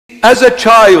as a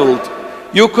child,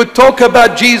 you could talk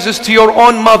about Jesus to your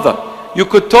own mother. You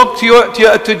could talk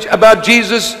about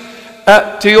Jesus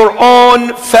to your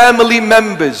own family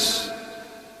members,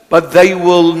 but they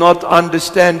will not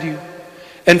understand you.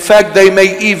 In fact, they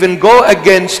may even go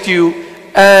against you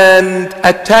and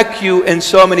attack you in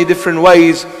so many different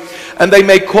ways. And they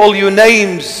may call you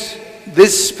names.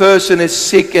 This person is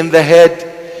sick in the head.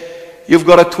 You've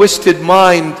got a twisted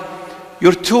mind.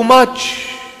 You're too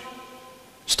much.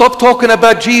 Stop talking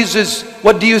about Jesus.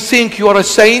 What do you think? You are a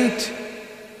saint?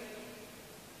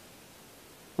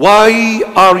 Why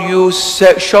are you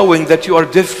showing that you are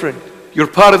different? You're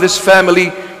part of this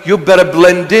family. You better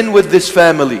blend in with this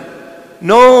family.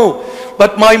 No,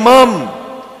 but my mom,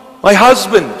 my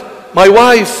husband, my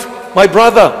wife, my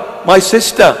brother, my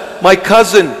sister, my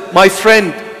cousin, my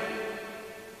friend,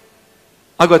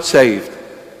 I got saved.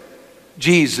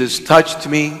 Jesus touched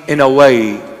me in a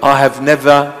way I have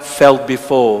never felt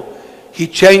before. He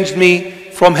changed me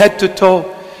from head to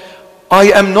toe.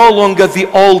 I am no longer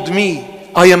the old me.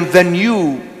 I am the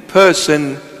new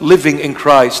person living in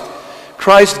Christ.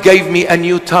 Christ gave me a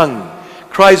new tongue.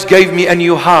 Christ gave me a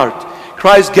new heart.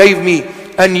 Christ gave me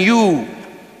a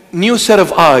new set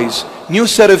of eyes, new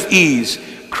set of ease.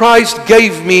 Christ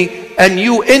gave me a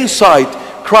new insight.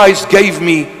 Christ gave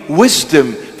me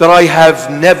wisdom that I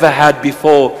have never had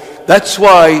before. That's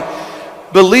why,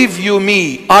 believe you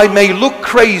me, I may look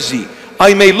crazy,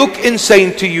 I may look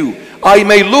insane to you, I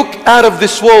may look out of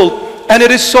this world, and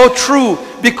it is so true,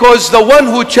 because the one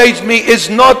who changed me is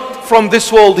not from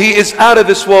this world. He is out of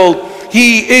this world.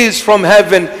 He is from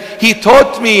heaven. He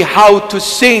taught me how to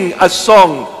sing a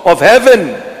song of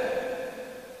heaven.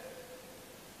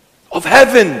 Of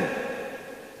heaven.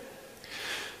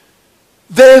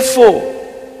 Therefore,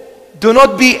 do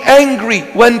not be angry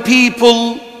when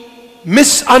people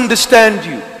misunderstand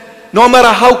you, no matter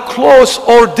how close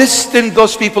or distant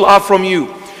those people are from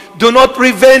you. Do not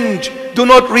revenge, do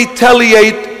not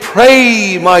retaliate.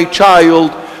 Pray, my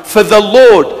child, for the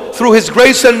Lord, through His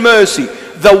grace and mercy,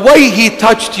 the way He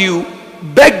touched you,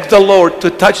 beg the Lord to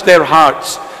touch their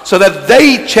hearts so that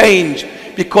they change,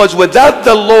 because without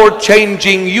the Lord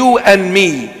changing you and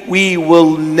me, we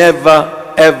will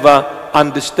never ever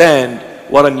understand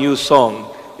what a new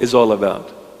song is all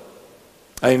about.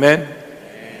 Amen?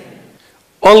 Amen.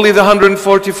 Only the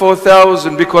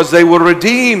 144,000, because they were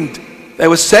redeemed, they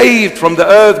were saved from the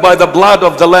earth by the blood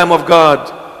of the Lamb of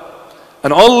God.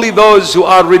 And only those who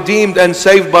are redeemed and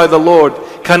saved by the Lord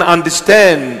can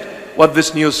understand what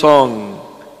this new song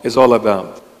is all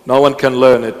about. No one can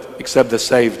learn it except the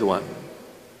saved one.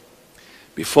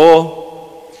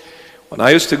 Before, when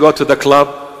I used to go to the club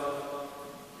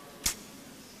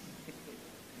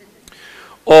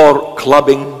or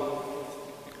clubbing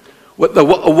with the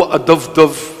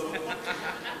dove,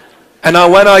 and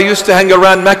when I used to hang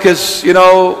around Mecca's,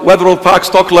 Wetherell Park,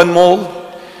 Stockland Mall,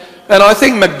 and I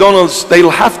think McDonald's, they'll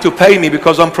have to pay me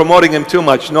because I'm promoting him too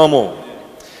much. No more.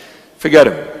 Forget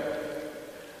him.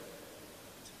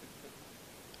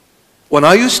 When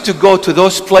I used to go to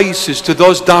those places, to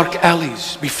those dark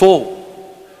alleys before,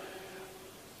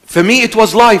 for me it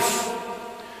was life.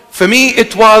 For me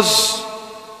it was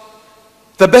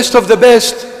the best of the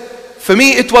best. For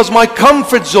me it was my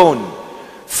comfort zone.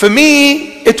 For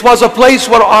me it was a place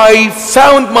where I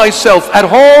found myself at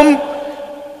home.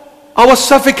 I was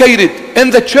suffocated. In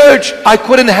the church, I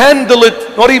couldn't handle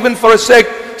it, not even for a sec,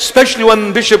 especially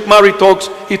when Bishop Murray talks.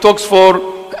 He talks for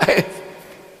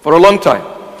a long time.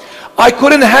 I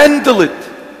couldn't handle it.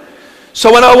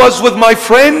 So when I was with my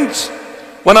friends,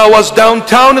 when I was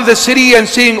downtown in the city and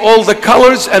seeing all the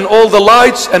colors and all the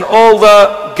lights and all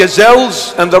the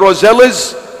gazelles and the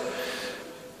rosellas,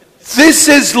 this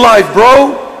is life,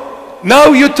 bro.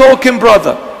 Now you're talking,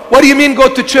 brother. What do you mean go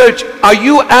to church? Are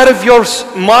you out of your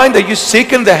mind? Are you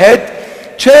sick in the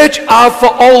head? Church are for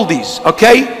oldies,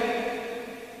 okay?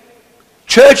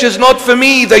 Church is not for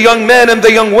me, the young men and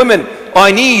the young women.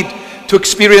 I need to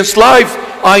experience life.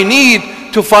 I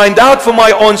need to find out for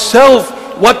my own self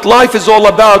what life is all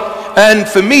about. And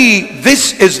for me,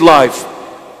 this is life.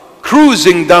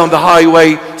 Cruising down the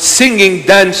highway, singing,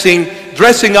 dancing,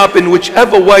 dressing up in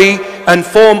whichever way and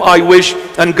form I wish,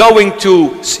 and going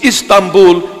to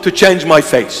Istanbul to change my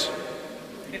face.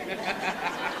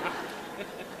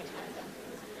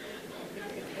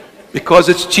 Because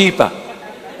it's cheaper.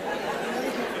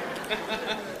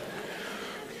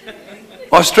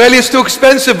 Australia's too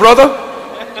expensive, brother.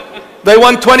 They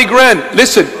want 20 grand.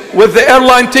 Listen, with the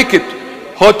airline ticket,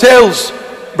 hotels,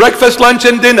 breakfast, lunch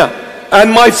and dinner,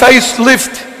 and my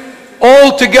facelift,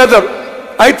 all together,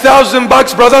 $8,000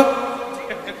 bucks, brother.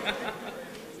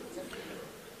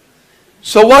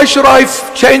 So why should I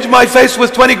change my face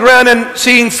with 20 grand and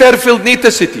seeing Fairfield,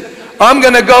 Nita City? I'm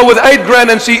going to go with 8 grand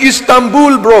and see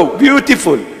Istanbul, bro.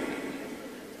 Beautiful.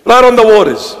 Right on the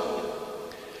waters.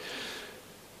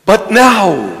 But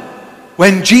now,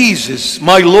 when Jesus,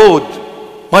 my Lord,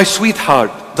 my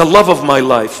sweetheart, the love of my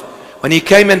life, when He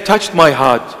came and touched my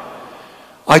heart,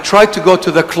 I tried to go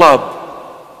to the club,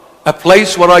 a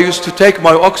place where I used to take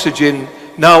my oxygen.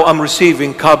 Now I'm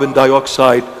receiving carbon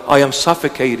dioxide. I am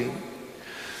suffocating.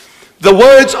 The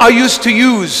words I used to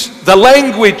use, the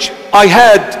language I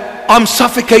had, I'm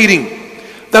suffocating.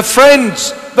 The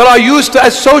friends that I used to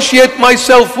associate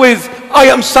myself with, I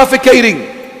am suffocating.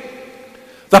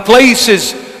 The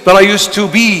places that I used to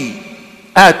be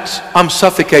at, I'm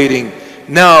suffocating.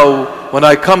 Now, when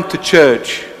I come to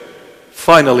church,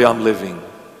 finally I'm living.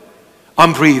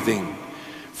 I'm breathing.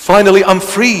 Finally I'm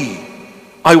free.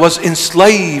 I was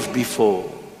enslaved before.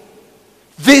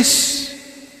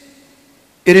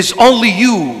 It is only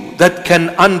you that can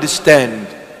understand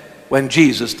when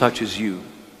Jesus touches you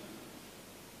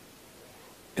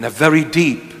in a very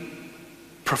deep,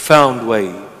 profound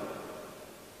way.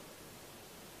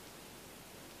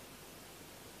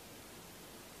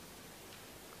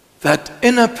 That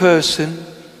inner person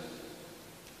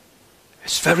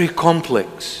is very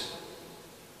complex.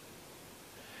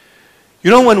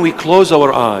 You know, when we close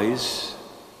our eyes,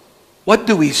 what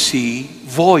do we see?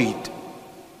 Void.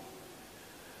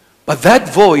 But that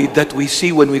void that we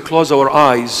see when we close our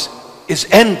eyes is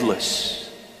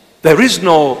endless. There is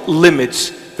no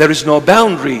limits, there is no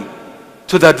boundary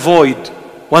to that void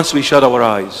once we shut our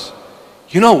eyes.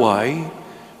 You know why?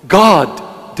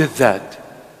 God did that.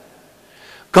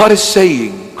 God is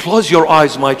saying, close your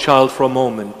eyes, my child, for a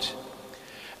moment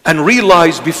and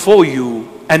realize before you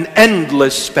an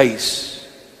endless space,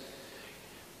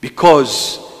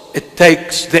 because it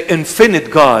takes the infinite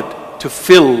God to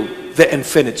fill the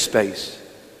infinite space.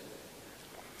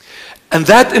 And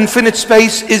that infinite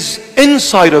space is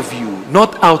inside of you,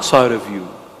 not outside of you.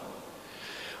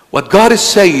 What God is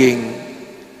saying,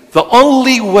 the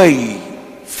only way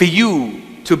for you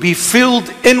to be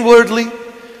filled inwardly,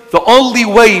 the only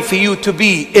way for you to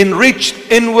be enriched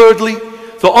inwardly,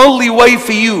 the only way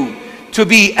for you to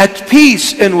be at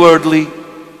peace inwardly,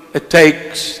 it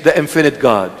takes the infinite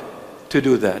God to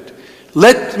do that.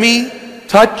 Let me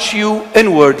touch you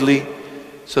inwardly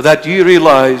so that you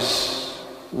realize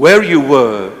where you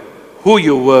were, who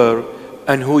you were,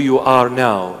 and who you are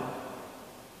now.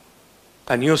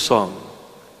 A new song,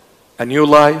 a new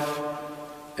life,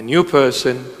 a new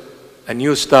person, a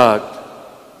new start,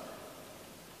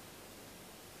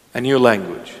 a new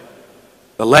language.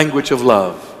 The language of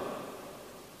love,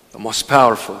 the most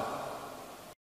powerful,